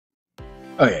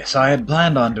Okay, so I had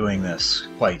planned on doing this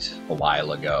quite a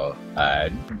while ago.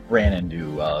 I ran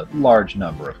into a large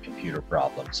number of computer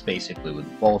problems, basically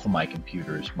with both of my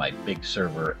computers, my big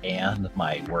server and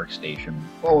my workstation,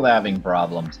 both having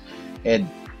problems. It,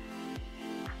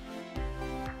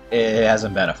 it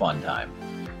hasn't been a fun time,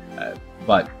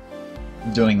 but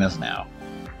doing this now.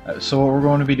 So what we're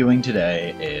going to be doing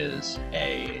today is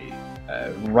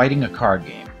writing a card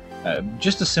game.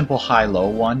 Just a simple high-low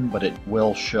one, but it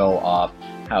will show off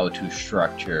how to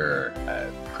structure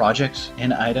projects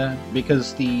in IDA,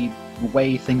 because the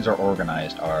way things are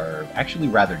organized are actually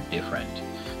rather different.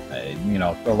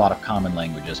 A lot of common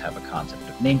languages have a concept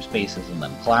of namespaces and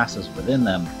then classes within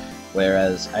them,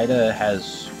 whereas IDA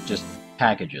has just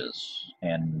packages,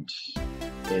 and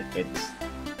it's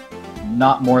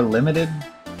not more limited,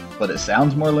 but it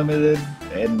sounds more limited,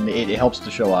 and it helps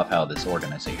to show off how this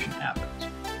organization happens.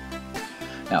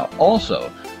 Now,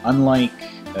 also, unlike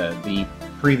the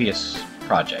previous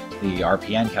project, the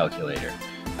RPN calculator,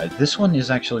 this one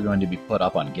is actually going to be put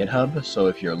up on GitHub, so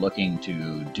if you're looking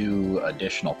to do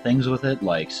additional things with it,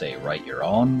 like, say, write your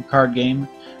own card game,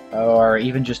 or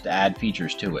even just add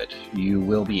features to it, you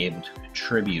will be able to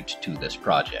contribute to this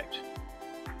project.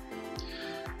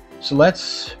 So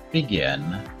let's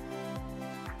begin.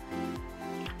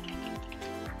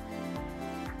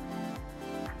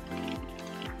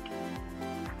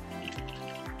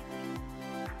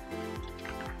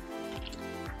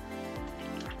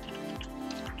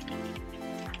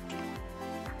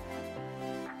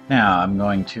 Now I'm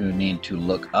going to need to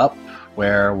look up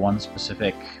where one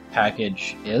specific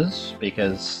package is,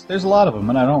 because there's a lot of them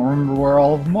and I don't remember where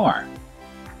all of them are.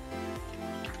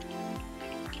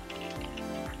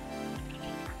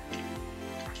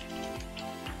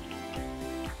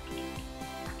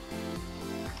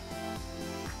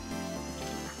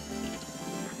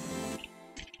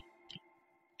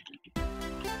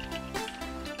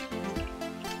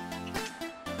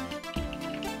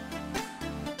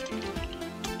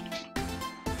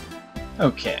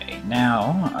 Okay,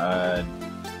 now,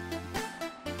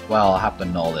 well, I'll have to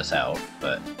null this out,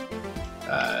 but,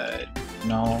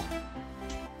 no.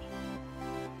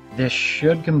 This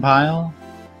should compile.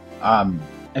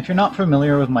 If you're not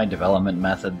familiar with my development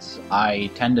methods,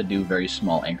 I tend to do very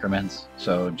small increments,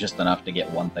 so just enough to get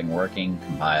one thing working,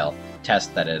 compile,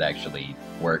 test that it actually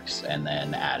works, and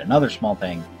then add another small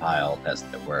thing, compile,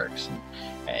 test that it works,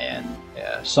 and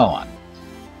so on.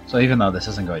 So even though this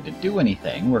isn't going to do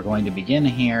anything, we're going to begin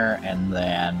here, and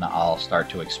then I'll start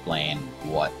to explain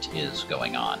what is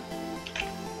going on.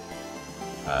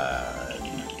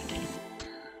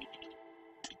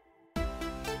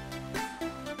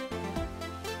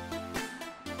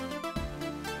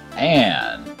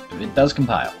 And it does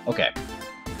compile. Okay.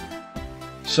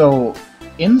 So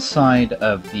inside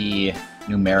of the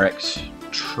numerics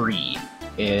tree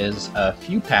is a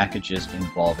few packages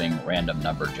involving random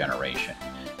number generation.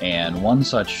 And one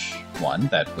such one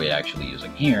that we're actually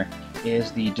using here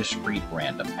is the discrete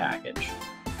random package.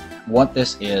 What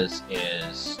this is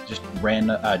just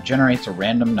generates a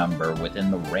random number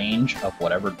within the range of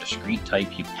whatever discrete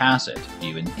type you pass it,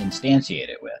 you instantiate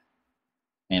it with.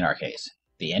 In our case,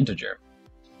 the integer.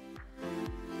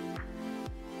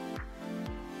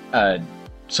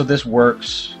 So this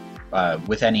works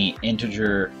with any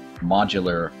integer,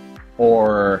 modular,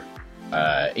 or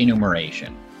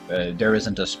enumeration. There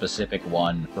isn't a specific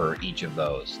one for each of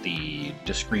those. The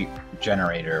discrete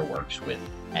generator works with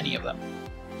any of them.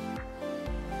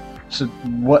 So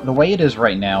the way it is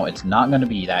right now, it's not going to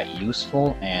be that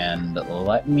useful, and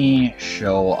let me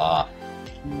show off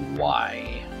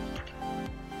why.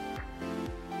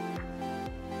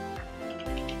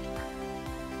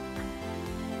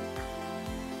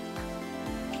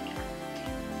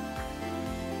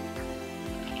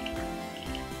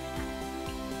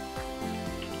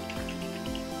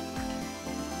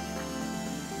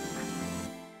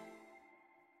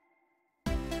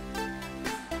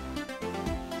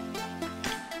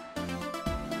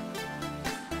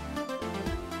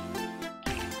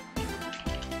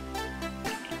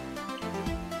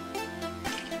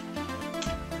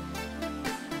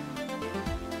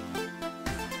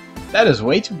 That is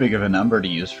way too big of a number to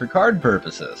use for card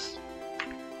purposes.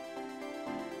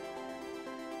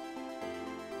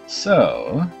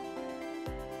 So,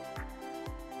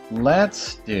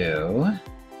 let's do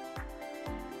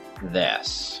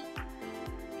this.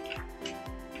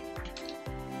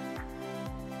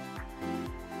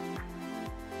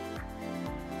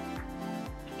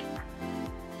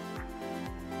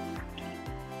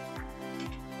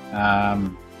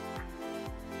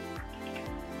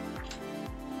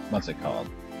 What's it called?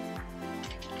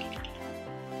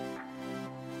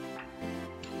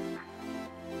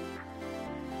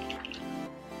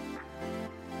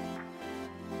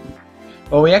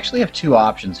 Well, we actually have two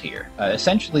options here.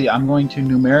 Essentially, I'm going to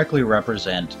numerically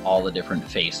represent all the different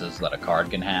faces that a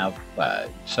card can have.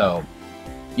 So,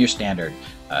 your standard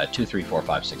 2, 3, 4,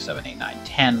 5, 6, 7, 8, 9,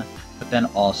 10, but then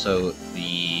also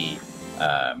the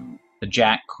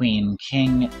Jack, Queen,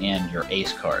 King, and your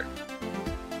Ace card.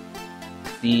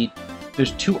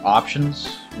 There's two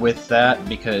options with that,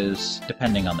 because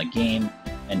depending on the game,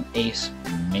 an Ace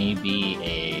may be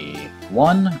a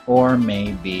 1 or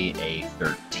may be a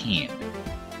 13.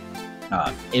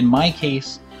 In my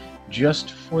case,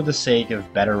 just for the sake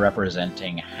of better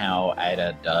representing how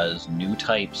ADA does new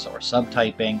types or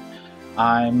subtyping,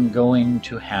 I'm going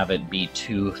to have it be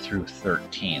 2 through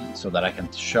 13 so that I can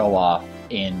show off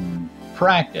in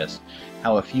practice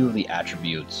how a few of the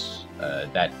attributes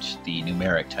that the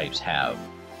numeric types have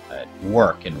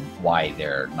work and why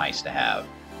they're nice to have.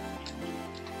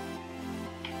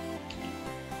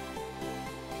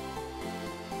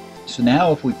 So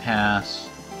now if we pass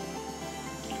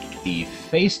the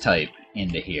face type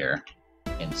into here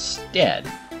instead,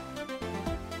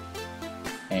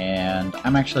 and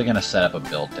I'm actually going to set up a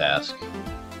build task.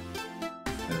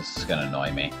 This is going to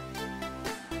annoy me.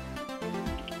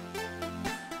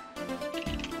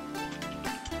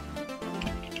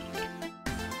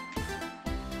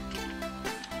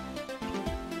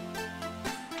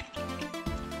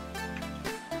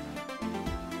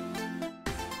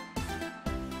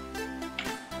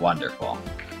 Wonderful.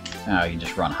 Now you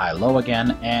just run high-low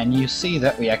again, and you see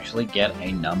that we actually get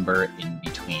a number in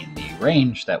between the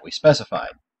range that we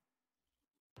specified.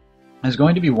 There's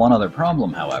going to be one other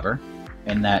problem, however,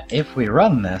 in that if we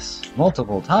run this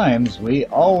multiple times, we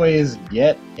always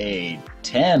get a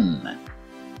 10.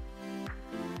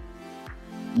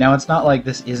 Now it's not like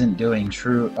this isn't doing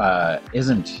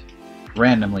isn't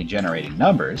randomly generating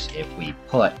numbers. If we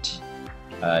put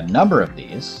a number of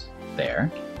these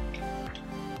there,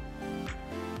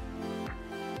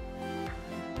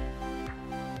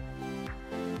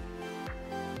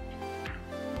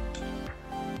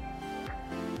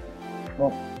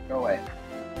 well, go away.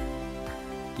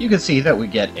 You can see that we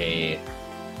get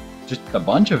just a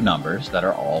bunch of numbers that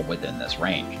are all within this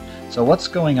range. So what's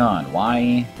going on?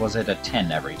 Why was it a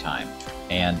 10 every time?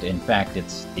 And in fact,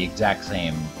 it's the exact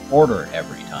same order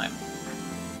every time.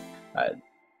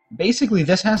 Basically,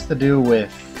 this has to do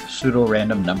with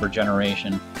pseudo-random number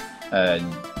generation.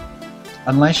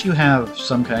 Unless you have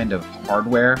some kind of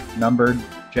hardware numbered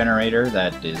generator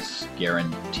that is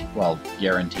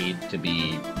guaranteed to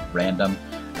be random.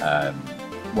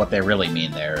 What they really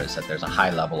mean there is that there's a high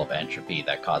level of entropy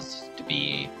that causes it to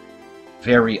be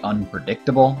very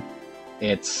unpredictable.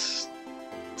 It's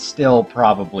still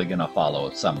probably going to follow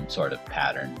some sort of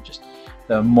pattern. Just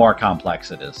the more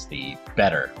complex it is, the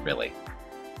better, really.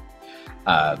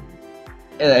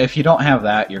 If you don't have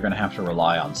that, you're going to have to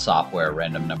rely on software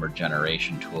random number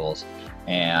generation tools,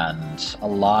 and a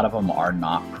lot of them are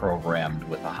not programmed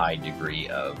with a high degree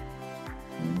of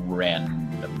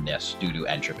randomness due to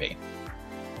entropy.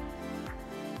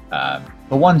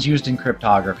 The ones used in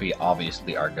cryptography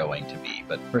obviously are going to be,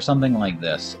 but for something like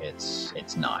this,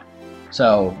 it's not.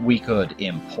 So we could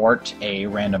import a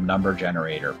random number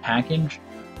generator package,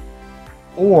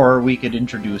 or we could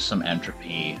introduce some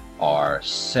entropy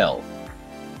ourselves.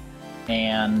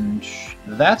 And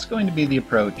that's going to be the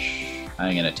approach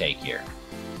I'm going to take here.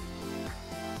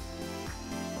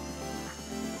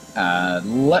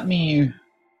 Let me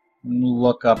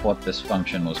look up what this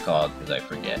function was called, because I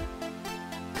forget.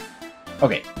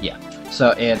 Okay, yeah.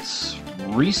 So it's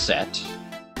reset,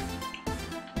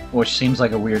 which seems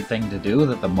like a weird thing to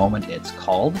do at the moment it's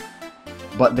called,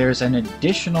 but there's an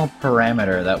additional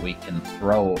parameter that we can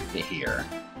throw here,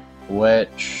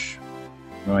 which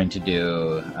I'm going to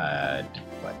do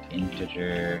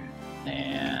integer,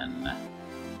 and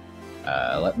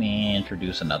let me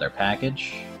introduce another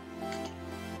package.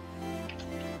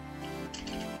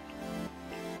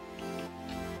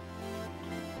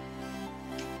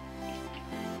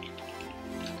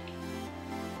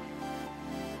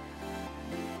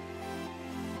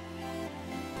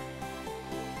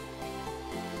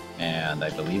 And I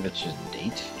believe it's just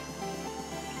date.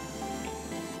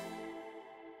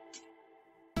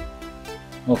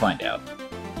 We'll find out.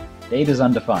 Date is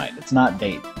undefined. It's not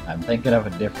date. I'm thinking of a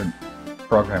different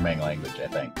programming language, I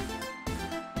think.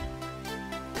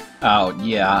 Oh,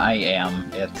 yeah, I am.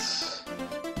 It's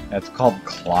called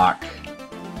clock.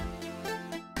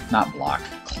 Not block,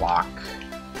 clock.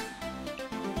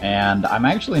 And I'm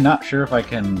actually not sure if I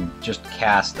can just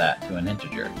cast that to an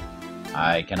integer.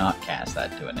 I cannot cast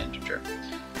that to an integer.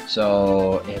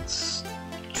 So it's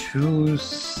 2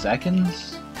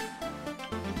 seconds,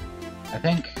 I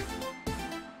think.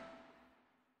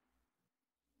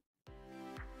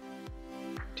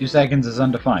 2 seconds is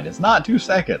undefined. It's not 2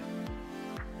 seconds.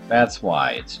 That's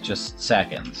why. It's just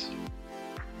seconds.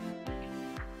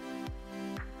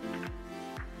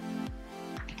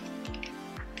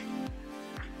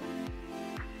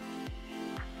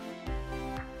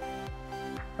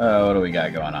 What do we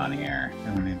got going on here?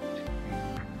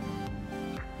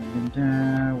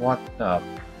 What the...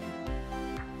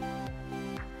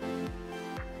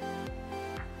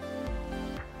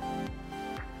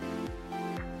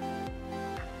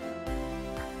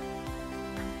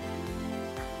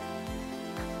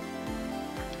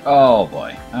 Oh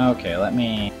boy. Okay, let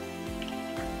me...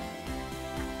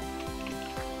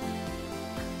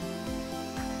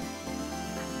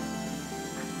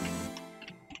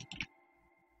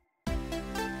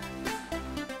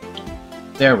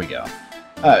 There we go.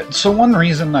 So one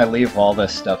reason I leave all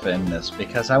this stuff in is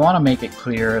because I want to make it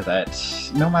clear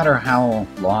that no matter how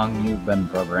long you've been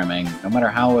programming, no matter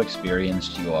how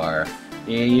experienced you are,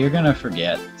 you're gonna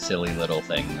forget silly little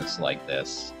things like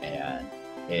this, and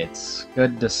it's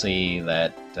good to see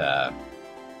that,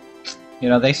 you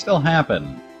know, they still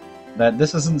happen. That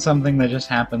this isn't something that just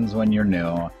happens when you're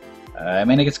new. I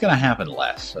mean, it's gonna happen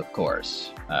less, of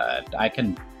course.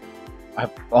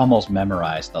 I've almost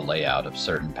memorized the layout of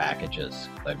certain packages.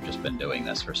 I've just been doing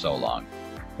this for so long.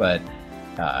 But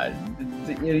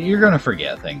you're going to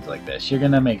forget things like this. You're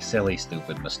going to make silly,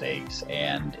 stupid mistakes,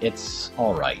 and it's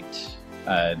alright.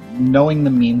 Knowing the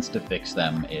means to fix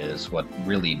them is what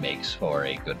really makes for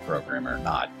a good programmer,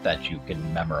 not that you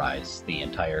can memorize the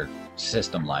entire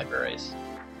system libraries.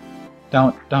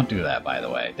 Don't do that, by the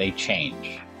way. They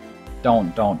change.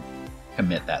 Don't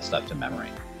commit that stuff to memory.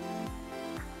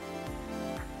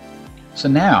 So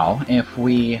now, if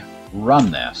we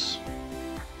run this,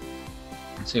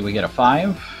 let's see, we get a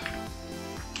 5,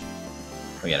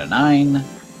 we get a 9,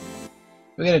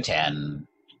 we get a 10,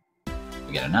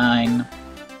 we get a 9.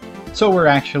 So we're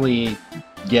actually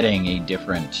getting a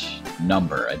different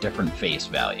number, a different face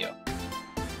value.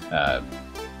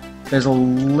 There's a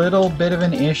little bit of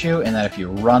an issue in that if you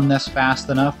run this fast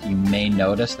enough, you may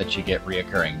notice that you get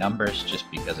reoccurring numbers just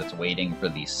because it's waiting for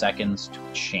these seconds to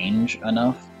change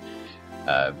enough.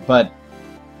 But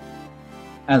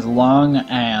as long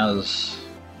as,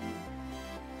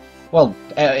 well,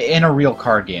 in a real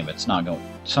card game, it's not going.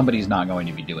 Somebody's not going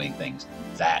to be doing things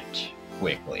that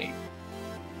quickly.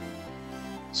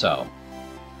 So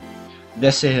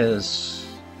this is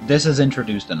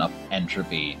introduced enough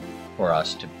entropy for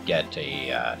us to get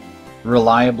a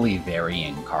reliably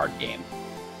varying card game.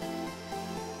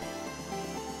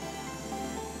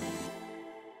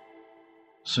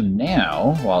 So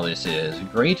now, while this is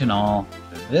great and all,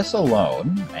 this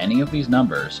alone, any of these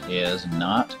numbers, is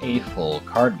not a full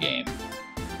card game.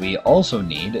 We also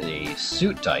need a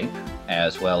suit type,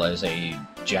 as well as a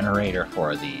generator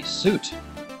for the suit.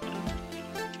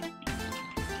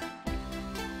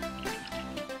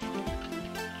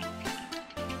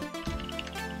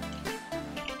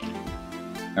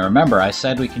 Now remember, I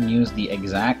said we can use the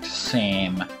exact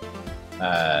same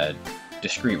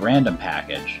discrete random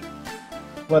package,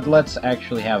 but let's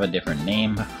actually have a different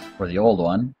name for the old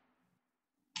one.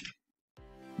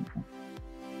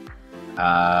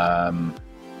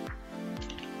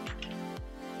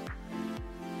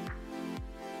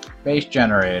 Base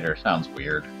generator sounds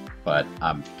weird, but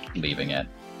I'm leaving it.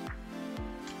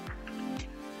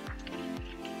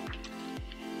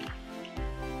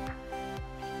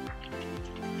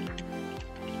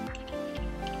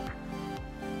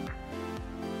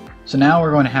 So now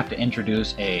we're going to have to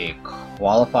introduce a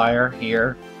qualifier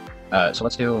here. So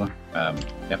let's do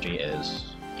FG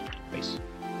is base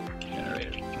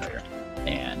generator,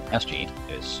 and SG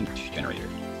is suit generator.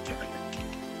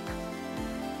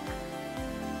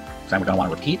 So we're going to want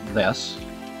to repeat this.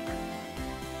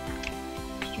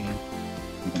 SG.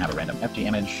 You can have a random FG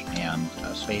image and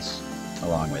a space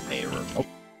along with a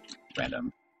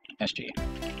random SG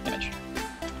image.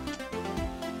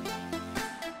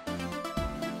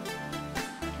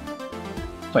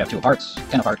 So we have 2 of hearts,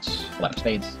 10 of hearts, 11 of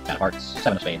spades, 10 of hearts,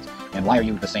 7 of spades, and why are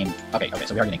you the same? Okay,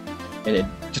 so we are getting it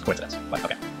just coincidence, but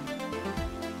okay.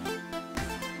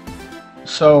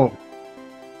 So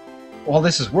while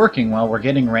this is working well, we're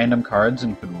getting random cards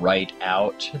and could write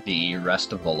out the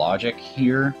rest of the logic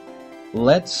here.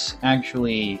 Let's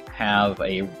actually have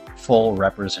a full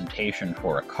representation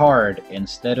for a card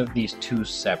instead of these 2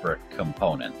 separate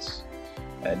components.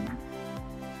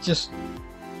 Just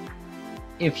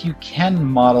if you can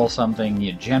model something,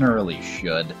 you generally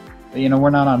should. You know,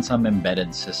 we're not on some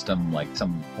embedded system like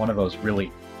one of those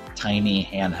really tiny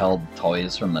handheld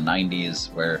toys from the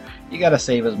 90s where you gotta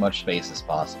save as much space as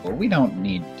possible. We don't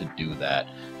need to do that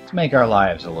to make our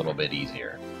lives a little bit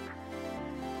easier.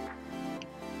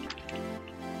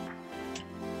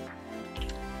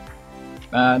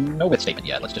 No with statement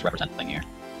yet. Let's just represent the thing here.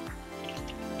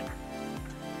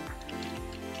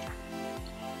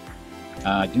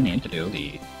 I do need to do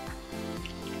the...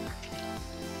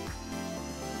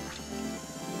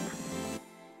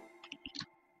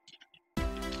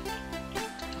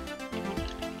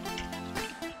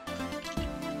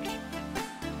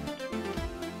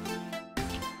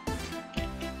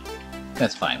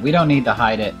 That's fine. We don't need to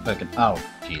hide it. But oh,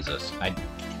 Jesus. I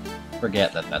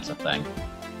forget that that's a thing.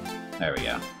 There we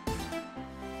go.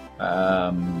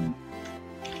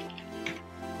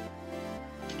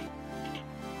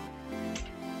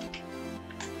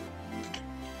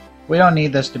 We don't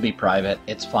need this to be private.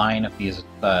 It's fine if these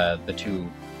the two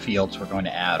fields we're going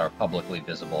to add are publicly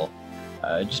visible.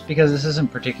 Just because this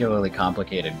isn't particularly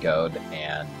complicated code,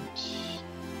 and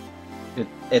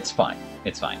it's fine.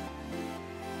 It's fine.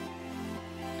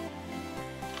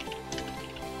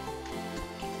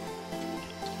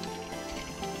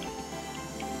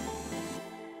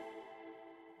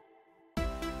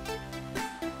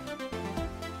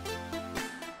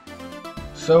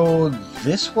 So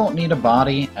this won't need a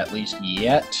body, at least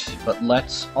yet, but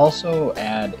let's also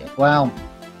add, well,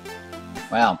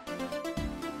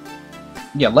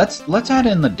 yeah, let's add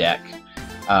in the deck.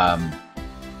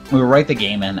 We'll write the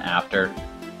game in after,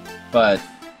 but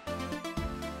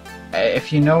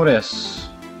if you notice,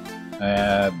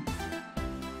 yeah,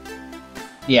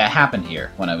 it happened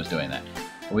here when I was doing that.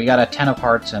 We got a 10 of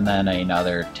hearts and then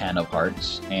another 10 of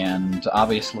hearts, and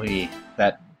obviously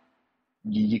that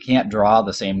you can't draw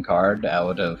the same card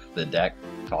out of the deck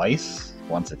twice.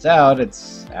 Once it's out,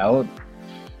 it's out.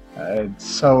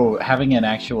 So having an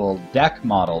actual deck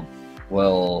modeled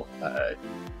will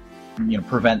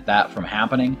prevent that from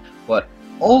happening. But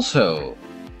also,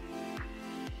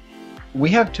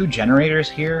 we have two generators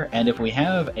here, and if we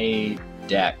have a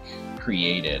deck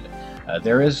created,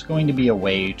 there is going to be a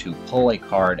way to pull a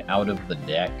card out of the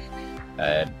deck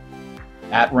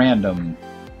at random,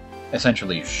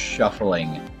 essentially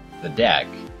shuffling the deck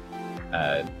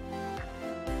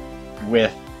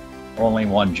with only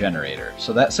one generator.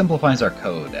 So that simplifies our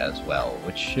code as well,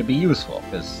 which should be useful,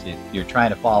 because if you're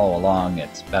trying to follow along,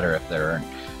 it's better if there are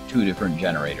two different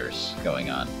generators going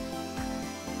on.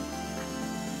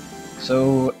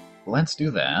 So let's do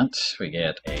that. We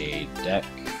get a deck.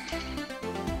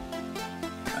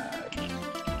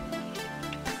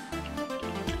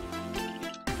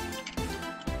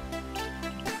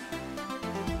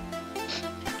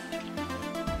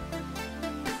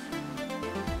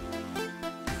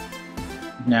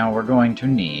 Now we're going to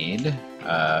need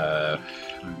oh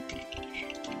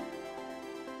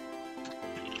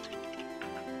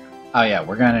yeah,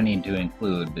 we're going to need to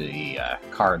include the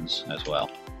cards as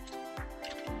well.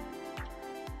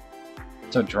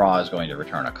 So draw is going to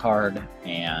return a card,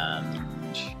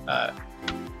 and we're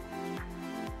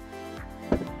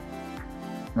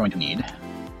going to need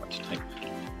what type.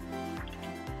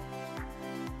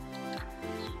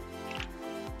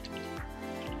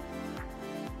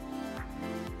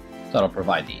 That'll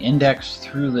provide the index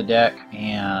through the deck,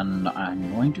 and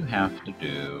I'm going to have to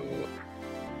do...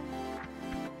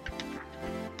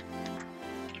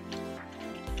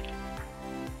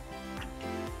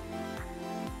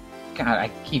 God, I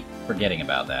keep forgetting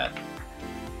about that.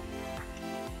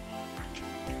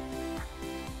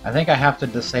 I think I have to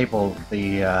disable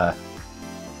the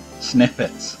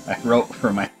snippets I wrote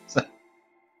for myself.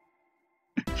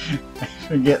 I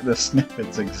forget the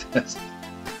snippets exist.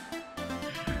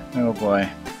 Oh boy.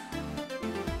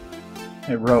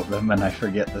 I wrote them and I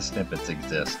forget the snippets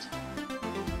exist.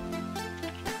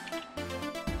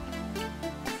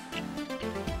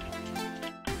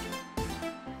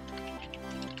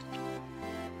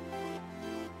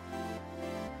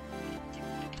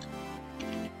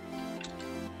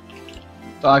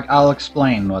 So I'll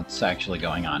explain what's actually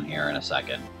going on here in a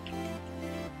second.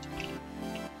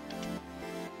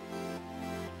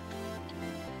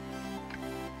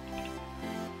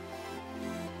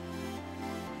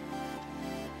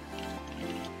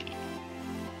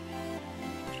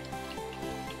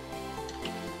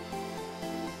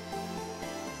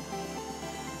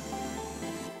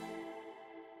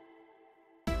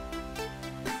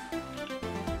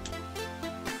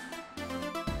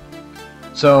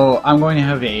 So I'm going to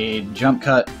have a jump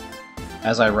cut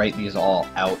as I write these all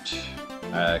out,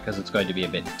 because it's going to be a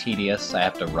bit tedious. I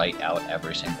have to write out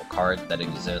every single card that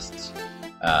exists.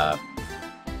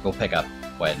 We'll pick up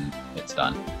when it's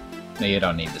done. No, you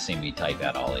don't need to see me type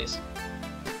out all these.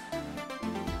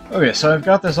 Okay, so I've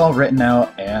got this all written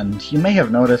out, and you may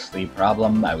have noticed the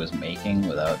problem I was making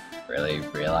without really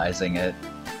realizing it.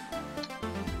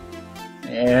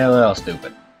 Yeah, a little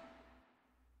stupid.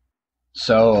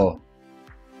 So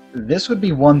this would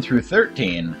be 1 through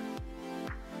 13,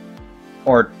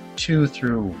 or 2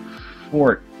 through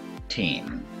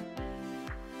 14.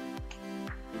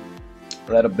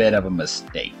 A little bit of a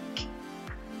mistake.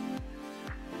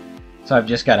 So I've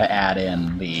just got to add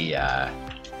in the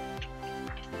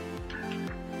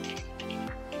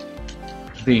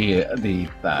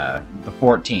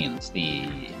 14s,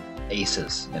 the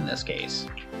aces in this case.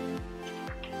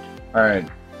 Or,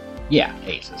 yeah,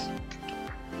 aces.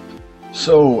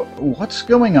 So what's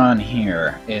going on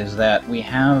here is that we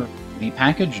have the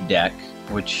package deck,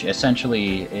 which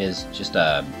essentially is just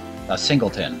a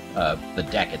singleton of the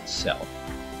deck itself.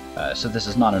 So this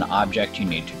is not an object you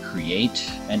need to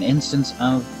create an instance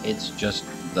of, it's just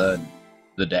the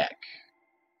deck.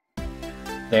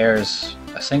 There's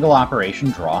a single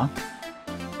operation draw,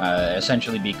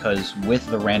 essentially because with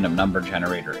the random number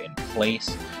generator in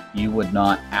place, you would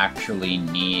not actually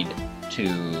need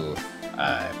to...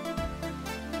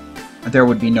 there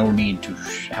would be no need to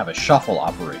have a shuffle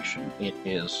operation. It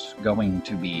is going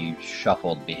to be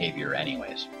shuffled behavior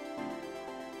anyways.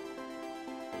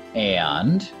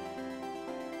 And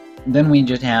then we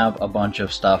just have a bunch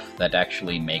of stuff that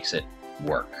actually makes it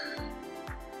work.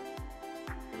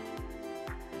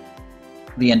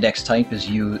 The index type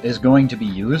is going to be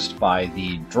used by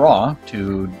the draw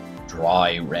to draw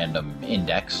a random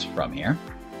index from here.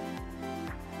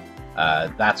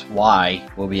 That's why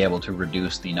we'll be able to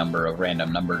reduce the number of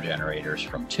random number generators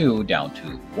from 2 down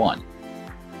to 1.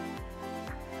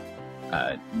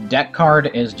 Deck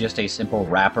card is just a simple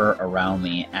wrapper around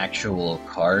the actual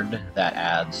card that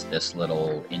adds this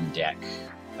little index.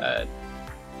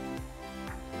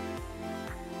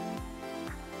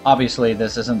 Obviously,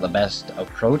 this isn't the best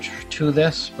approach to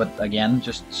this, but again,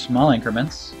 just small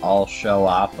increments. I'll show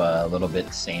off a little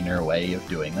bit saner way of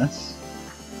doing this.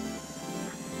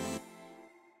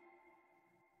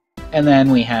 And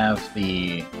then we have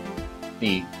the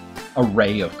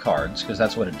array of cards, because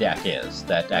that's what a deck is,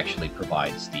 that actually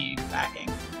provides the backing.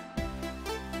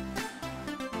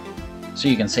 So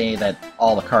you can say that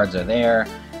all the cards are there,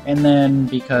 and then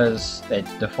because it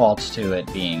defaults to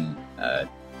it being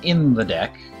in the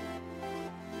deck,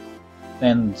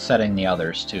 then setting the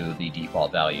others to the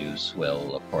default values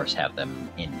will, of course, have them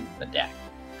in the deck.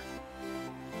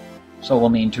 So we'll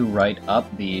need to write up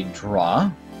the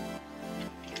draw.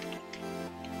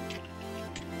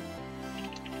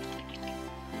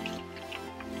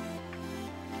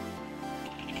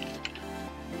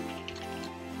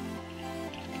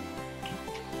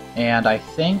 And I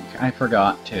think I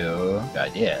forgot to... I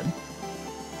did.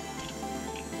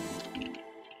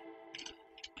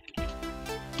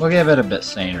 We'll give it a bit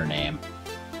saner name.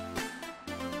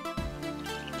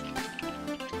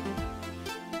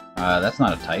 That's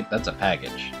not a type, that's a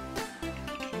package.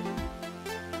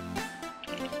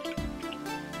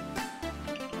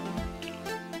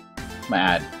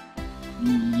 Mad.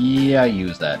 Yeah, I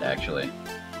use that actually.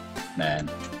 Man.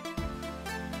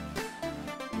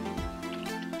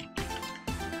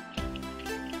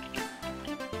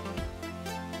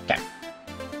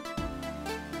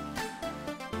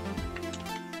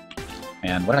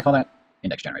 And what did I call that?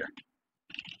 Index generator.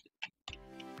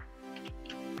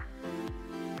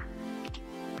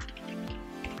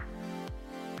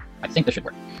 I think this should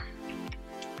work.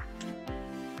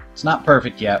 It's not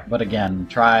perfect yet, but again,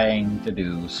 trying to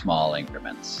do small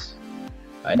increments.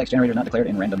 Index generator not declared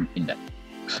in random index.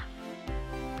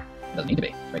 Doesn't need to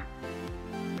be, right?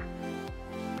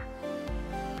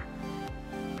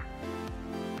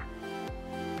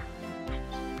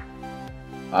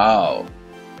 Oh.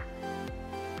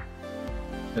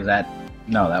 Is that...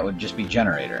 No, that would just be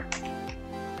generator.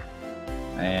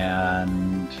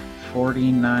 And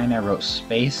 49, I wrote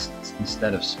space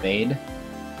instead of spade.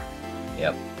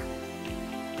 Yep.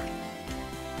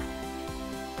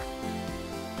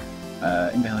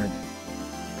 Invalid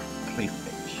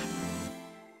prefix.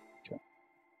 Cool.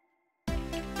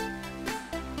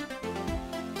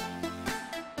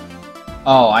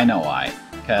 Oh, I know why.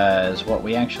 Because what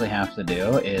we actually have to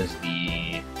do is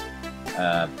the...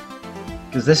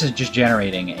 because this is just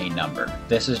generating a number.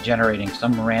 This is generating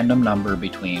some random number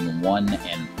between 1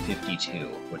 and 52,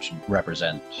 which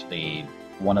represents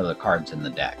one of the cards in the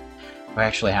deck. We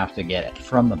actually have to get it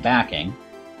from the backing,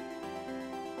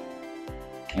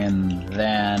 and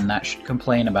then that should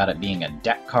complain about it being a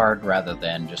deck card rather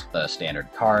than just the standard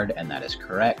card, and that is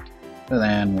correct. So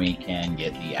then we can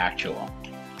get the actual.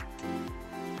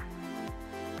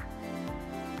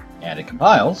 And it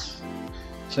compiles.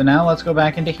 So now let's go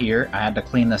back into here. I had to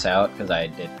clean this out because I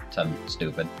did something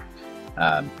stupid.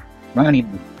 We're going to need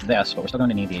this, but we're still going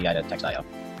to need the text IO.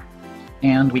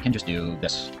 And we can just do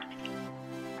this.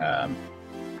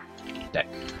 deck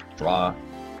draw.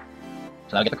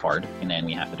 So that'll get the card, and then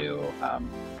we have to do,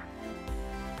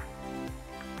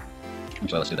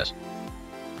 so let's do this.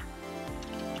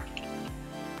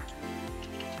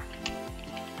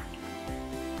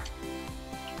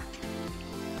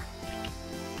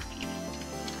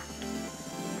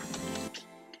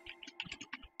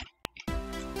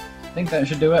 I think that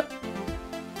should do it.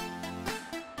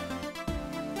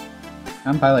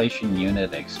 Compilation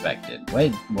unit expected.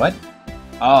 Wait, what?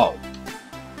 Oh.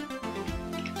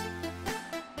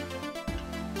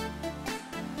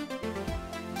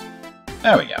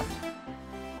 There we go.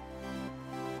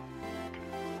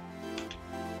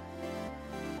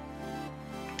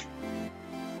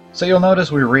 So you'll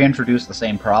notice we reintroduced the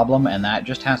same problem, and that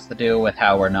just has to do with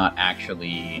how we're not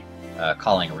actually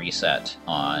calling reset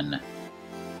on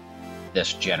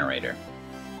this generator.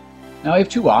 Now we have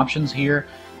two options here.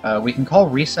 We can call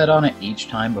reset on it each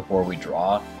time before we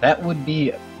draw. That would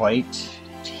be quite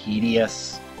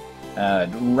tedious.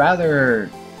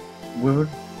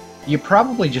 You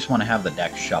probably just want to have the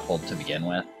deck shuffled to begin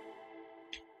with.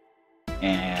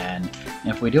 And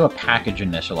if we do a package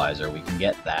initializer, we can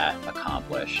get that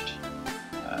accomplished.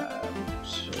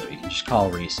 So you can just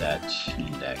call reset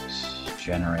index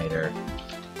generator.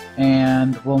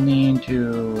 And we'll need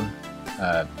to...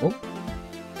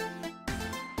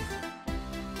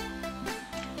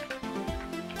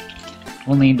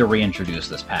 we'll need to reintroduce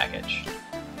this package.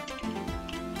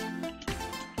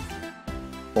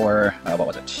 For, what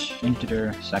was it?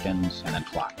 Integer, seconds, and then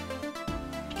clock.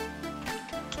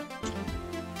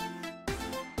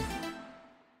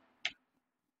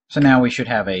 So now we should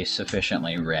have a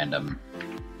sufficiently random...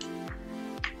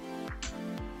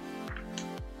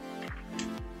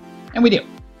 And we do.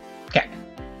 Okay.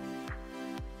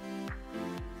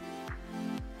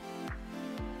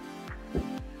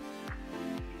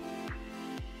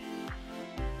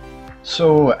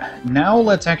 So now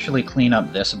let's actually clean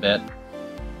up this a bit.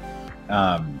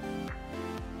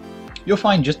 You'll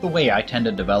find just the way I tend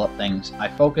to develop things, I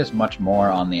focus much more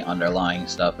on the underlying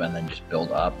stuff and then just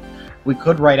build up. We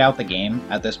could write out the game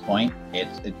at this point.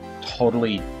 It's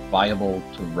totally viable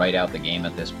to write out the game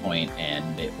at this point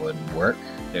and it would work.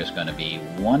 There's going to be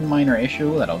one minor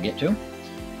issue that I'll get to.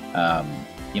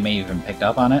 You may even pick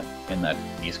up on it in that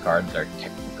these cards are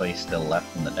technically still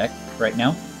left in the deck right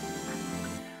now.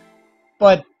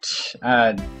 But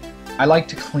I like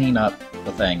to clean up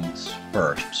the things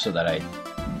first so that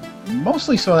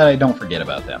mostly so that I don't forget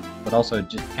about them, but also it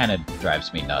just kind of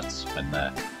drives me nuts when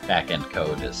the back-end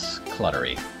code is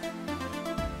cluttery.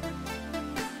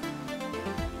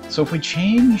 So if we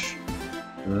change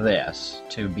this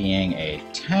to being a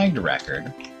tagged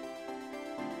record,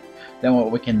 then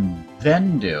what we can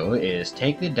then do is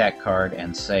take the deck card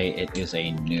and say it is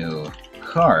a new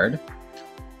card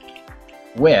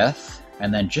with,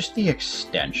 and then just the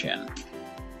extension.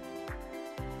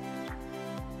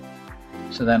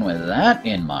 So then with that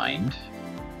in mind,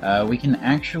 we can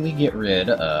actually get rid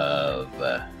of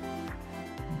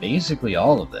basically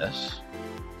all of this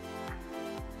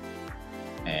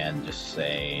and just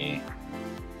say,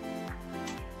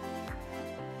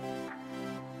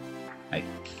 I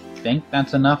think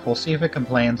that's enough. We'll see if it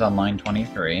complains on line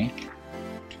 23.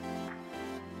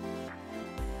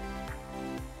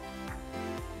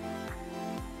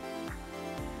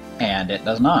 And it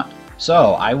does not.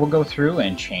 So I will go through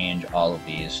and change all of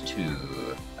these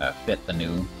to fit the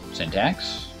new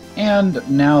syntax. And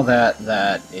now that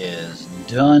that is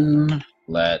done,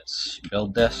 let's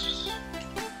build this.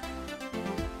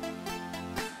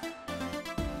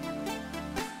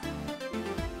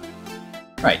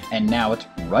 Right, and now it's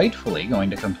rightfully going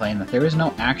to complain that there is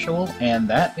no actual, and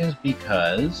that is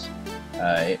because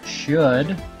it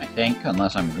should, I think,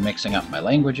 unless I'm mixing up my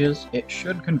languages, it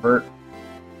should convert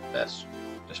this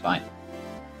just fine.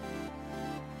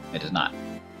 It does not.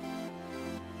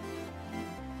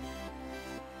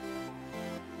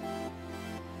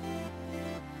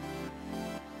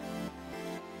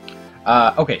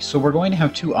 Okay, so we're going to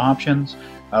have two options.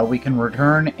 We can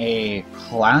return a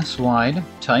class-wide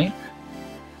type.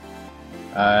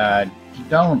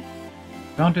 Don't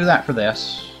do that for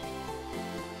this.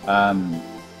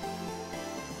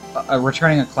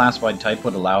 Returning a class-wide type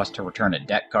would allow us to return a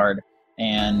deck card,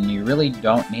 and you really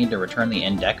don't need to return the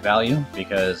in-deck value,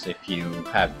 because if you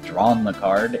have drawn the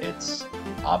card, it's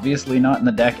obviously not in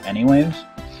the deck anyways.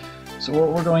 So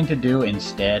what we're going to do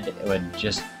instead would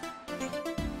just...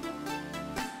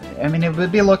 I mean, it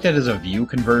would be looked at as a view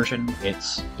conversion.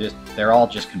 It's just, they're all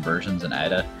just conversions in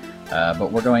ADA,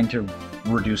 but we're going to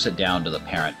reduce it down to the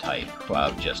parent type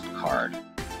of just card.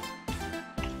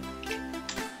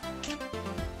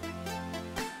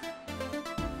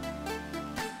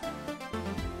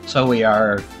 So we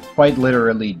are quite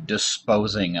literally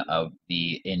disposing of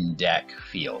the in-deck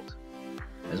field,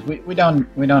 as we don't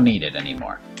need it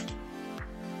anymore.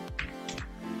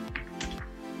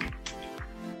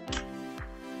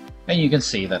 And you can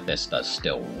see that this does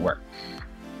still work.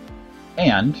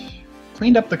 And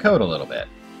cleaned up the code a little bit.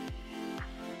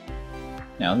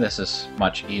 Now this is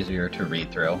much easier to read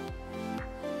through.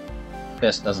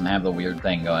 This doesn't have the weird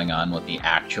thing going on with the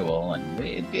actual, and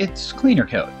it's cleaner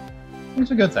code. It's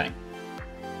a good thing.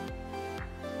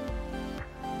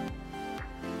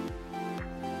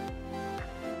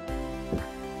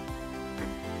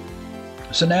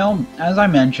 So now, as I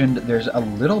mentioned, there's a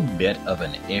little bit of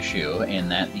an issue in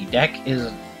that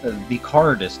the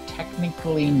card is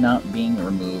technically not being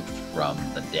removed from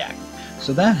the deck.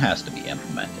 So that has to be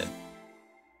implemented.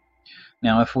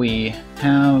 Now if we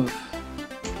have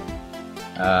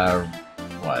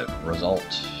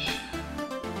result?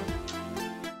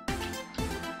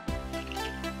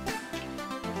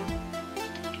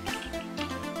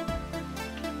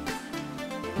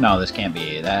 No, this can't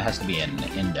be. That has to be an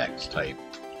index type.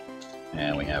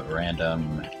 And we have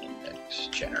random index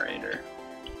generator.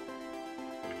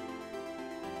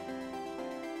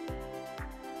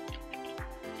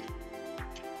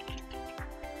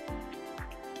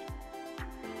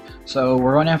 So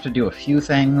we're going to have to do a few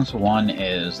things. One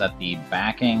is that the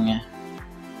backing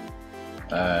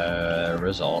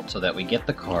result, so that we get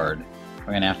the card, we're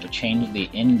going to have to change the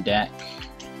in-deck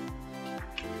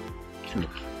to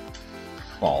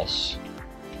false.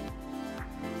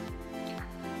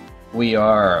 We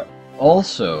are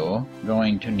also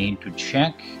going to need to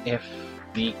check if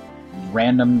the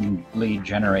randomly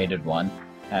generated one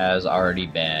has already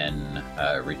been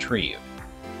retrieved.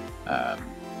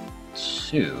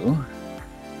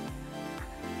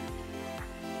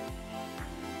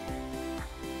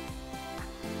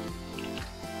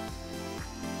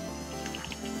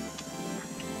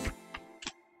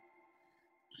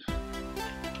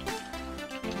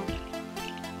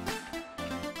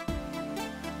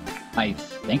 I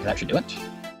think that should do it.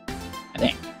 I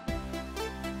think.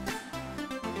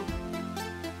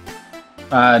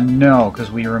 No, because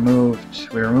we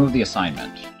removed the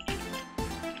assignment.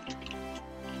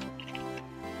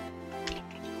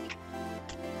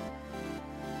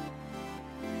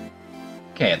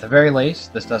 Okay, at the very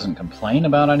least, this doesn't complain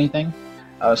about anything.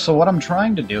 So what I'm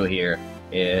trying to do here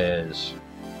is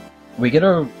we get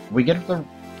the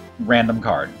random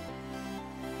card.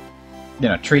 You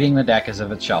know, treating the deck as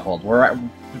if it's shuffled. We're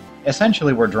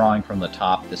drawing from the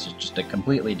top. This is just a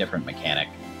completely different mechanic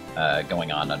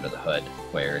going on under the hood,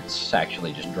 where it's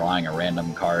actually just drawing a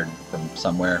random card from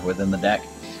somewhere within the deck.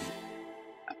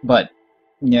 But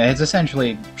yeah, it's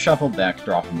essentially shuffled deck,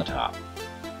 draw from the top.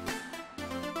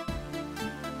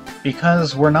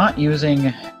 Because we're not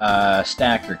using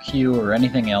stack or queue or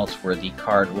anything else where the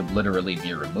card would literally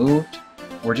be removed,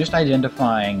 we're just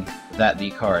identifying that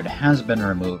the card has been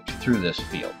removed through this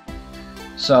field.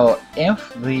 So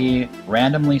if the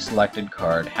randomly selected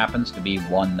card happens to be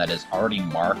one that is already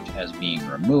marked as being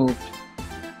removed,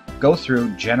 go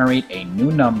through, generate a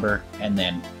new number, and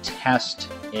then test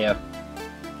if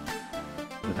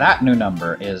that new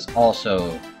number is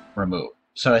also removed.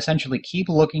 So essentially keep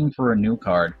looking for a new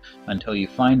card until you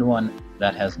find one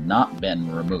that has not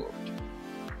been removed.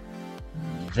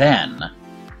 Then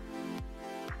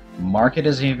mark it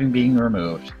as even being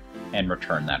removed and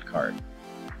return that card.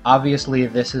 Obviously,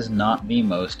 this is not the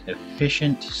most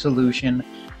efficient solution.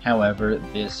 However,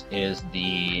 this is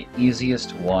the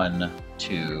easiest one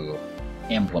to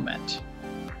implement.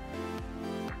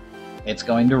 It's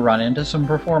going to run into some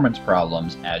performance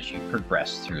problems as you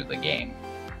progress through the game.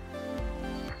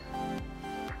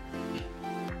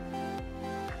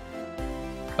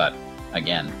 But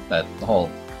again, that whole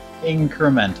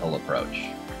incremental approach.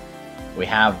 We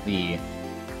have the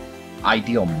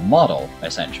ideal model,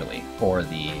 essentially, for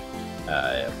the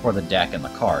deck and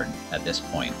the card at this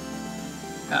point.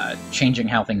 Changing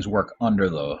how things work under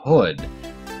the hood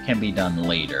can be done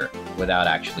later without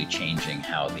actually changing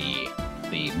how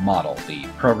the model, the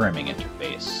programming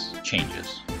interface,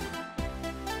 changes.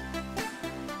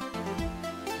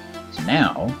 So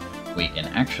now we can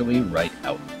actually write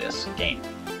out this game.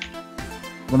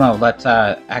 Well, no, let's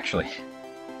actually.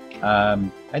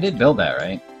 I did build that,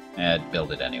 right? I'd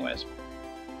build it anyways.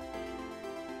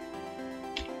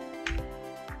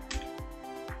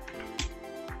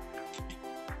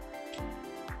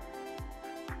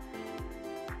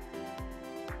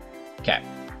 Okay.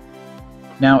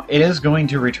 Now, it is going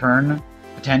to return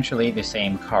potentially the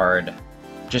same card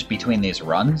just between these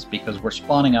runs, because we're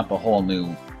spawning up a whole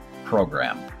new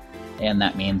program. And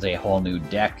that means a whole new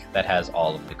deck that has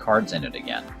all of the cards in it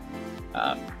again.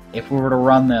 If we were to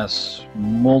run this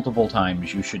multiple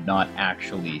times, you should not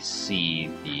actually see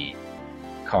the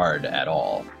card at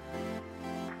all.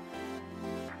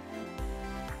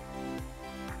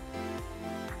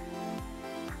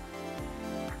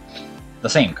 The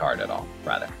same card at all,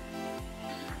 rather.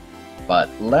 But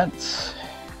let's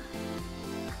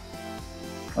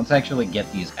actually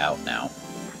get these out now.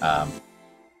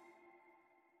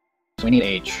 So we need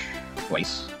H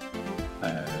twice.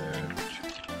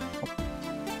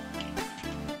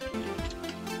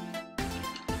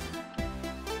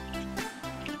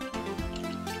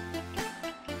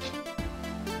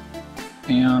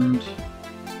 And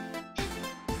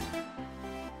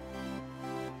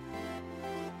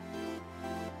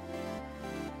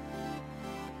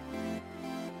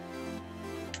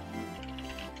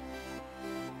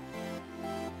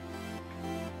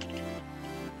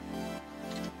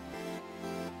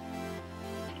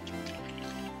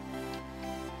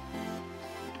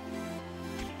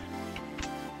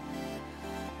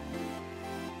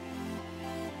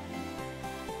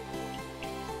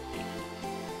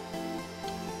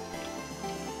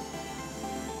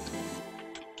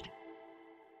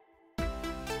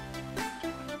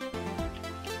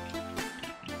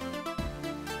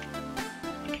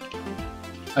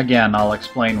again, I'll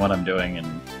explain what I'm doing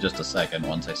in just a second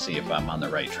once I see if I'm on the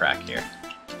right track here.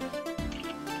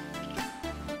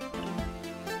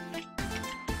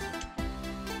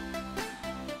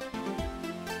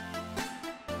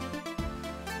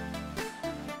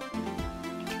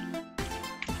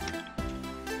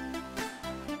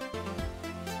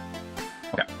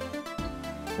 Okay.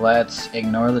 Let's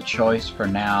ignore the choice for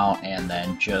now and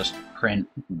then just print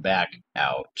back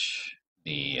out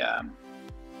the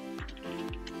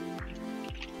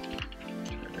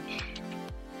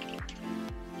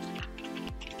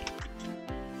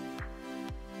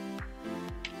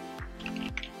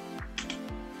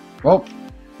Whoa!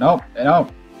 Nope,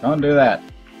 nope, don't do that.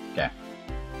 Okay.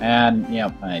 And,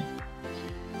 yep,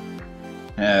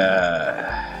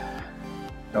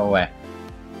 go away.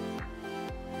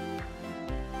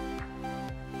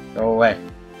 Go away.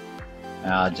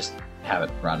 I'll just have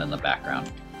it run in the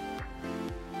background.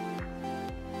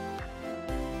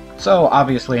 So,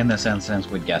 obviously in this instance,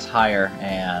 we'd guess higher,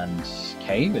 and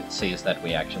okay, it sees that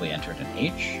we actually entered an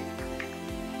H.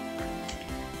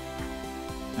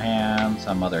 And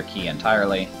some other key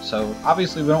entirely. So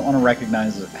obviously we don't want to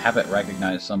have it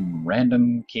recognize some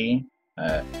random key,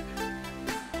 but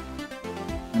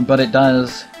it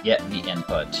does get the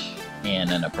input in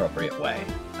an appropriate way.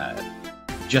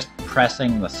 Just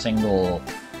pressing the single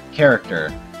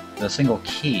character, the single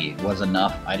key was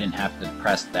enough. I didn't have to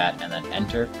press that and then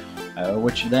enter,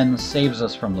 which then saves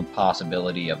us from the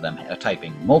possibility of them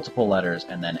typing multiple letters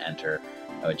and then enter,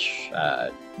 which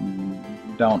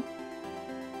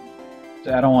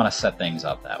I don't want to set things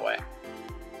up that way.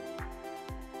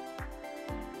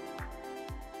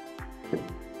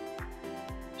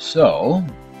 So,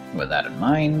 with that in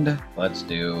mind, let's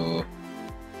do...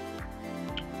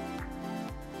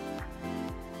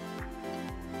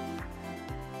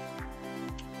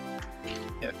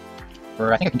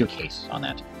 I think I can do a case on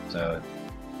that. So,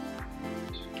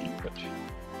 input.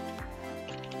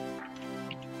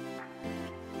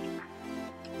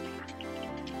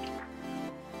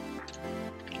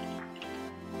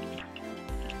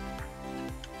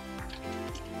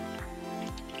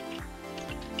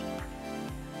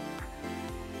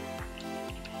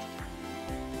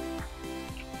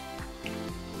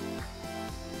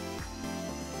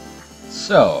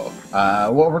 So,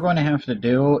 what we're going to have to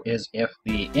do is, if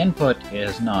the input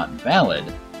is not valid,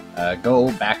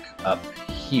 go back up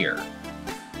here.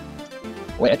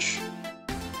 Which...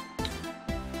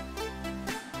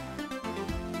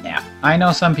 yeah, I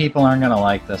know some people aren't going to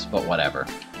like this, but whatever.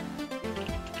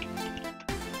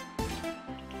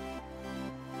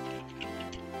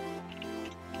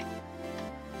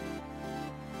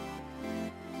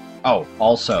 Oh,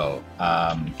 also,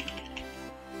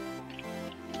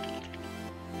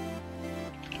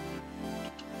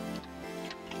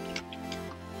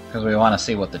 because we want to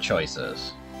see what the choice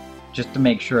is, just to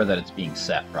make sure that it's being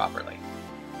set properly.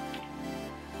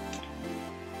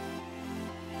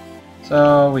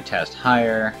 So we test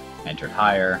higher, entered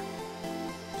higher,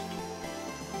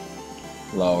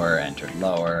 lower, entered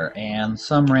lower, and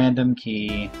some random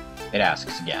key. It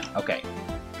asks again. Okay,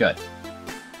 good.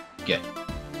 Good.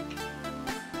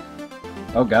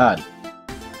 Oh god.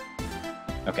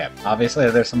 Okay,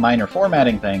 obviously there's some minor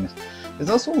formatting things. There's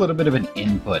also a little bit of an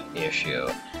input issue,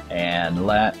 and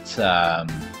let's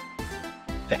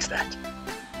fix that.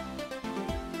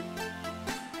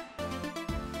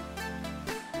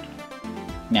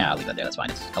 Yeah, I'll leave that there, that's fine.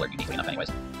 It's colored uniquely enough anyways.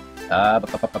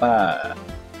 Ba-ba-ba-ba-ba.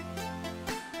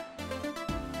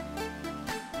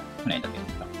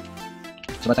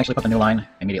 So let's actually put the new line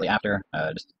immediately after.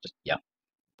 Yeah.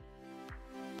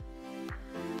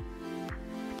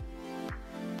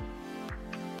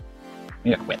 We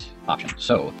need a quit option.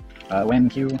 So, when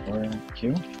Q or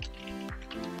Q,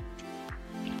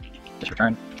 just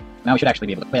return. Now we should actually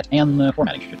be able to quit, and the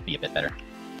formatting should be a bit better.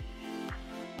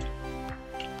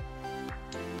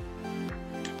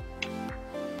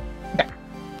 Okay.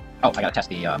 Oh, I gotta test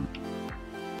the,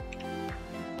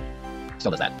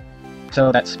 still does that. So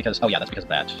that's because, oh yeah, that's because of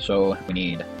that. So we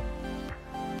need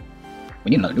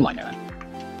another new line there then.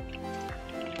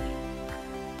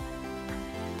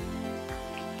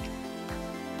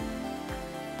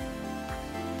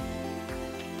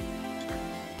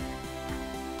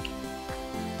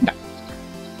 Okay.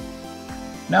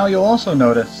 Now you'll also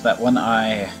notice that when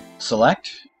I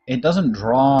select, it doesn't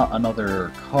draw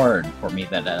another card for me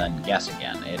that I then guess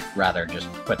again. It rather just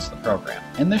quits the program.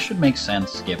 And this should make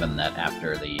sense given that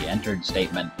after the entered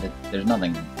statement, there's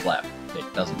nothing left.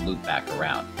 It doesn't loop back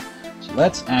around. So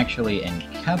let's actually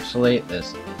encapsulate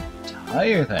this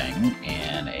entire thing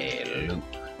in a loop.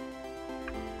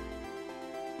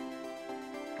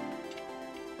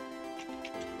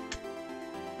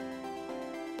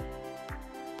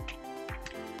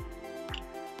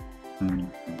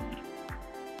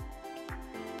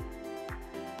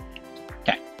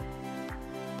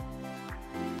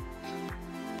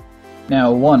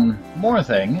 Now, one more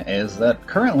thing is that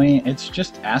currently it's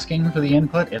just asking for the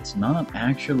input, it's not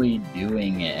actually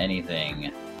doing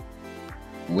anything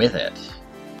with it.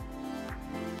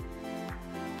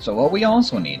 So what we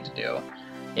also need to do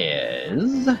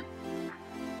is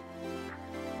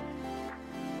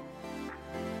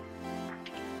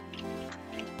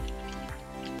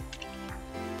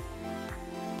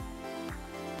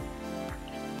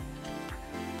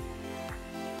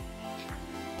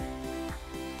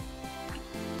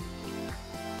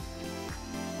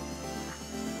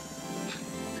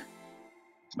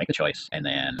make the choice, and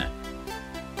then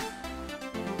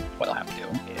what I'll have to do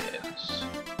is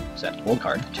set old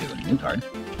card to new card.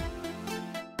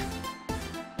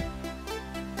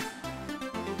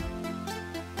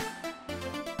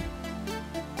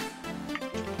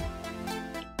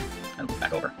 And move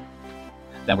back over.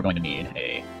 Then we're going to need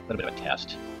a little bit of a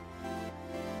test.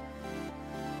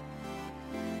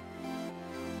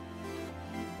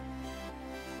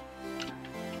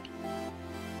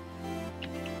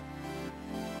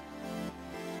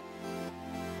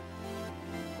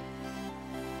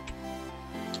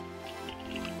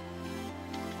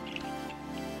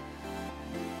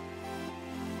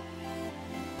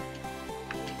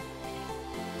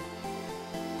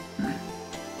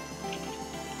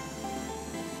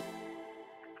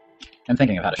 I'm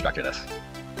thinking of how to structure this.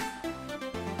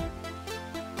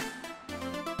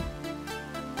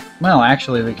 Well,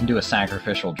 actually, we can do a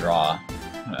sacrificial draw.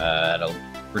 It'll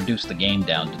reduce the game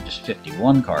down to just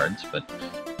 51 cards, but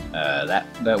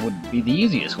that would be the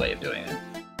easiest way of doing it.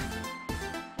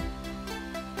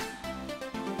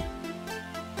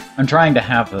 I'm trying to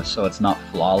have this so it's not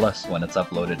flawless when it's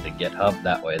uploaded to GitHub.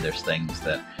 That way there's things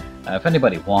that, if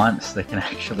anybody wants, they can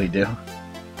actually do.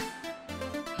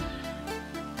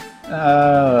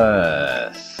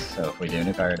 So if we do a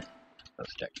new card,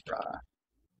 let's check draw.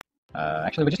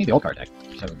 Actually, we just need the old card deck.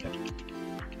 So okay.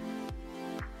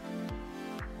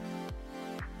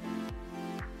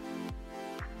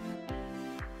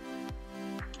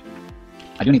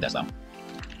 I do need this though.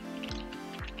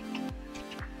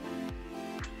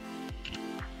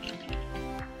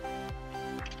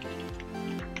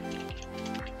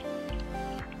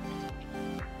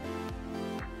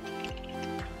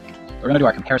 We're going to do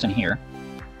our comparison here.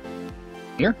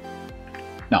 Here?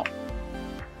 No.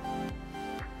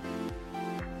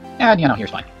 And, you know, here's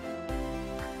fine.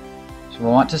 So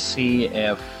we'll want to see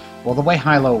if... Well, the way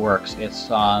high-low works,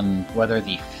 it's on whether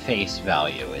the face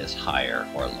value is higher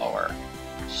or lower.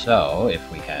 So,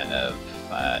 if we have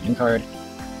a new card...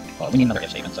 Well, we need another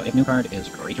if statement. So if new card is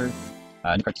greater...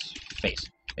 new card's face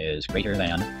is greater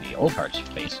than the old card's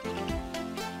face...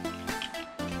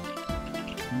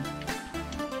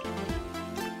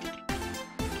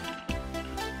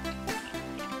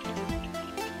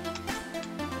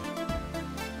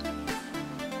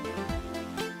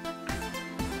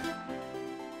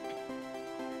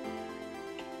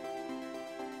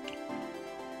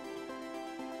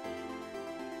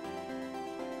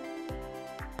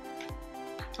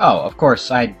 Oh, of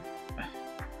course, I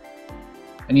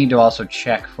need to also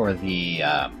check for the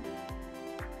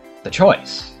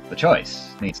choice. The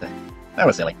choice needs to... That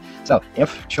was silly. So,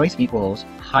 if choice equals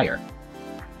higher,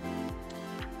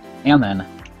 and then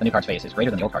the new card's face is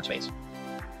greater than the old card's face.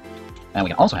 And we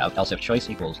can also have else if choice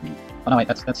equals... Oh no, wait,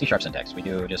 that's C-sharp syntax. We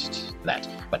do just that.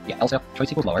 But yeah, else if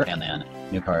choice equals lower, and then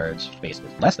new card's face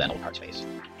is less than old card's face.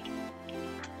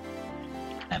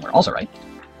 And we're also right.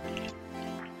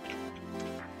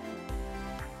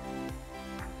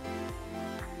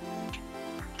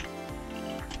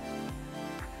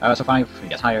 So 5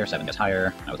 gets higher, 7 gets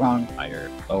higher. I was wrong.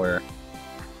 Higher, lower,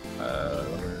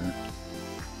 lower.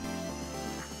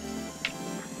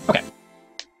 Okay.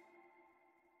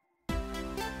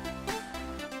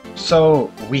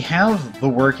 So we have the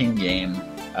working game.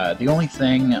 The only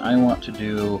thing I want to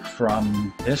do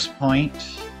from this point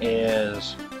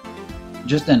is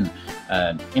just an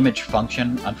image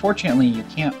function. Unfortunately, you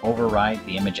can't override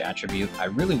the image attribute. I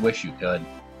really wish you could,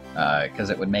 because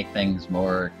it would make things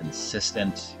more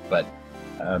consistent, but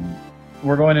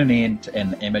we're going to need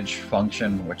an image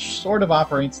function which sort of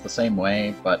operates the same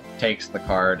way, but takes the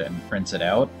card and prints it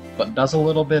out, but does a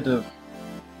little bit of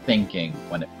thinking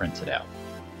when it prints it out.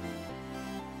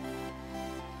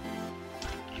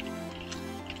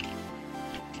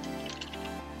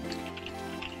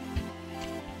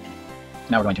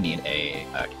 Now we're going to need a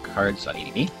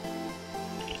cards.adb.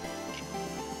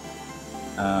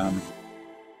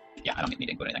 Yeah, I don't need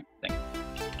to include anything.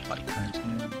 Body cards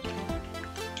here.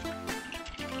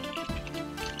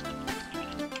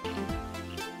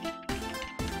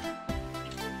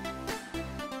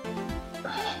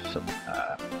 So,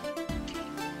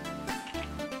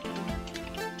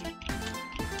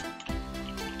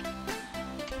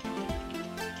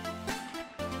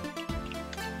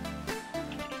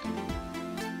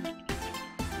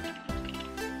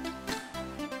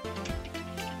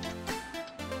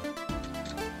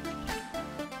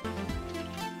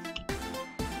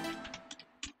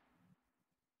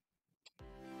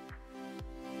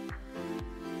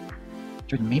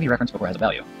 should maybe reference before it has a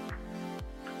value.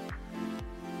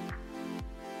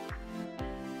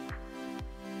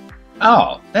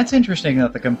 Oh, that's interesting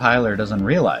that the compiler doesn't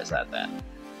realize that then.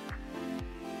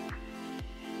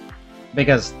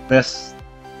 Because this,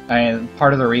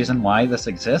 part of the reason why this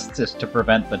exists is to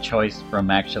prevent the choice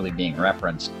from actually being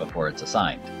referenced before it's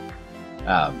assigned.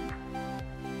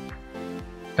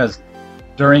 Because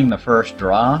during the first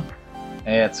draw,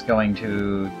 it's going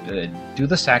to do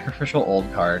the sacrificial old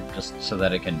card just so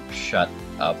that it can shut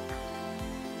up.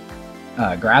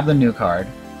 Grab the new card.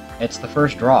 It's the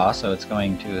first draw, so it's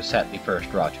going to set the first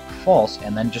draw to false,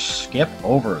 and then just skip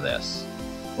over this,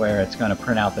 where it's going to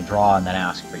print out the draw and then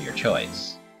ask for your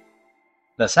choice.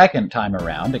 The second time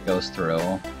around, it goes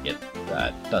through, it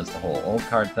does the whole old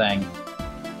card thing.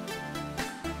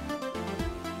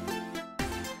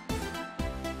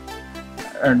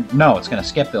 Or no, it's going to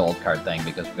skip the old card thing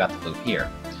because we've got the loop here.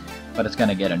 But it's going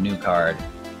to get a new card.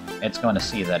 It's going to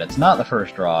see that it's not the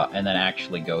first draw, and then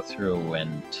actually go through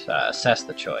and assess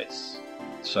the choice.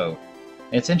 So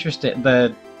it's interesting.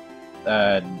 The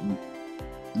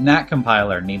NAT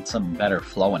compiler needs some better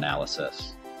flow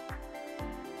analysis.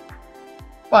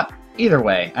 But either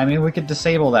way, I mean, we could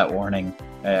disable that warning.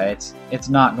 It's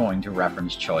not going to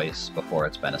reference choice before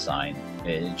it's been assigned.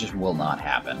 It just will not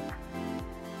happen.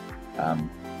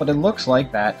 But it looks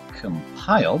like that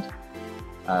compiled,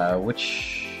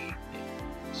 which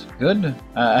is good.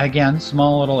 Again,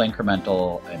 small little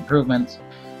incremental improvements.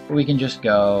 But we can just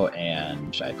go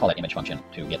and call that image function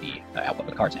to get the output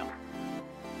of the cards now.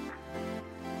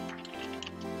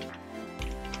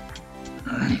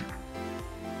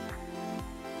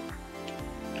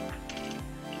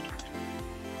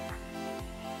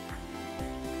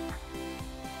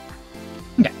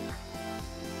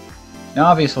 Now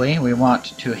obviously we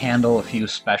want to handle a few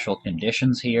special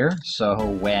conditions here, so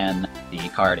when the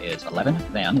card is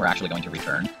 11, then we're actually going to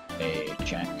return a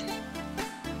jack.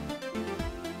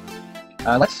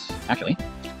 Let's actually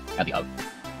add the of,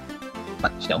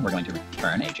 but still we're going to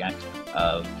return a jack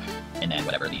of, and then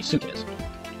whatever the suit is.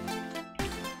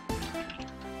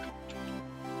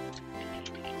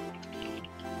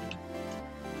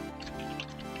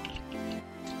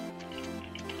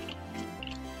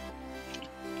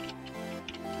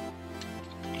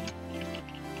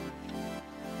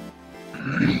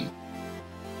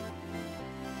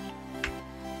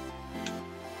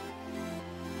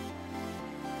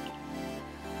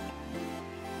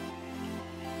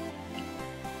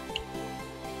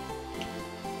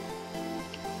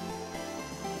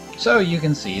 So you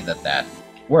can see that that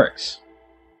works.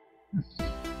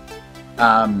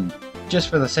 Just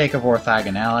for the sake of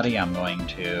orthogonality, I'm going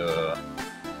to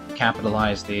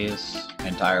capitalize these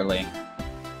entirely.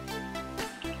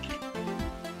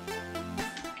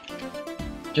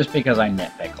 Just because I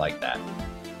nitpick like that.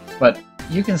 But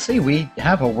you can see we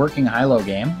have a working high-low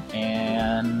game,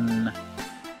 and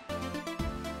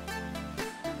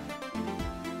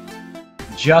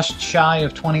just shy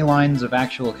of 20 lines of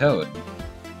actual code.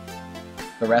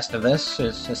 The rest of this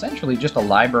is essentially just a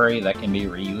library that can be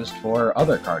reused for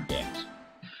other card games.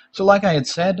 So like I had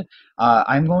said,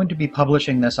 I'm going to be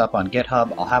publishing this up on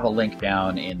GitHub. I'll have a link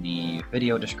down in the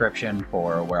video description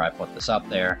for where I put this up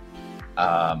there.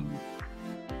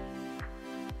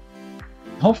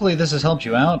 Hopefully this has helped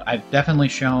you out. I've definitely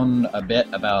shown a bit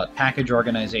about package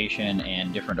organization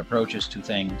and different approaches to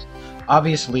things.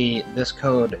 Obviously, this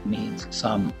code needs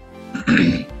some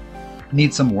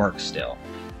needs some work still,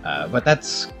 but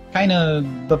that's kind of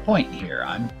the point here.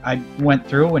 I went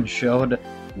through and showed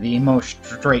the most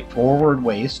straightforward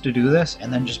ways to do this,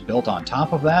 and then just built on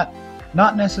top of that,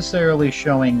 not necessarily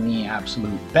showing the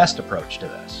absolute best approach to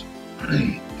this.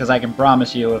 Because I can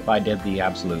promise you, if I did the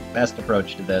absolute best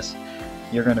approach to this,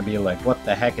 you're going to be like, what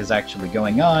the heck is actually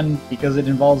going on? Because it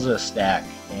involves a stack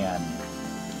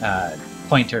and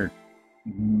pointer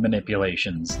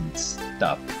manipulations and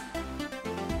stuff.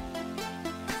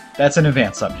 That's an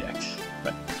advanced subject.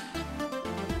 But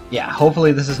yeah,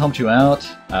 hopefully this has helped you out.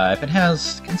 If it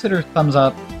has, consider thumbs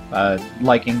up,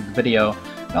 liking the video,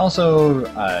 and also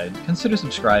consider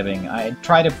subscribing. I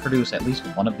try to produce at least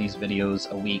one of these videos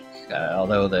a week,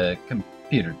 although the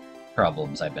computer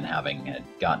problems I've been having had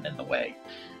gotten in the way.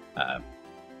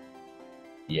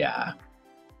 Yeah.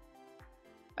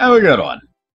 Have a good one.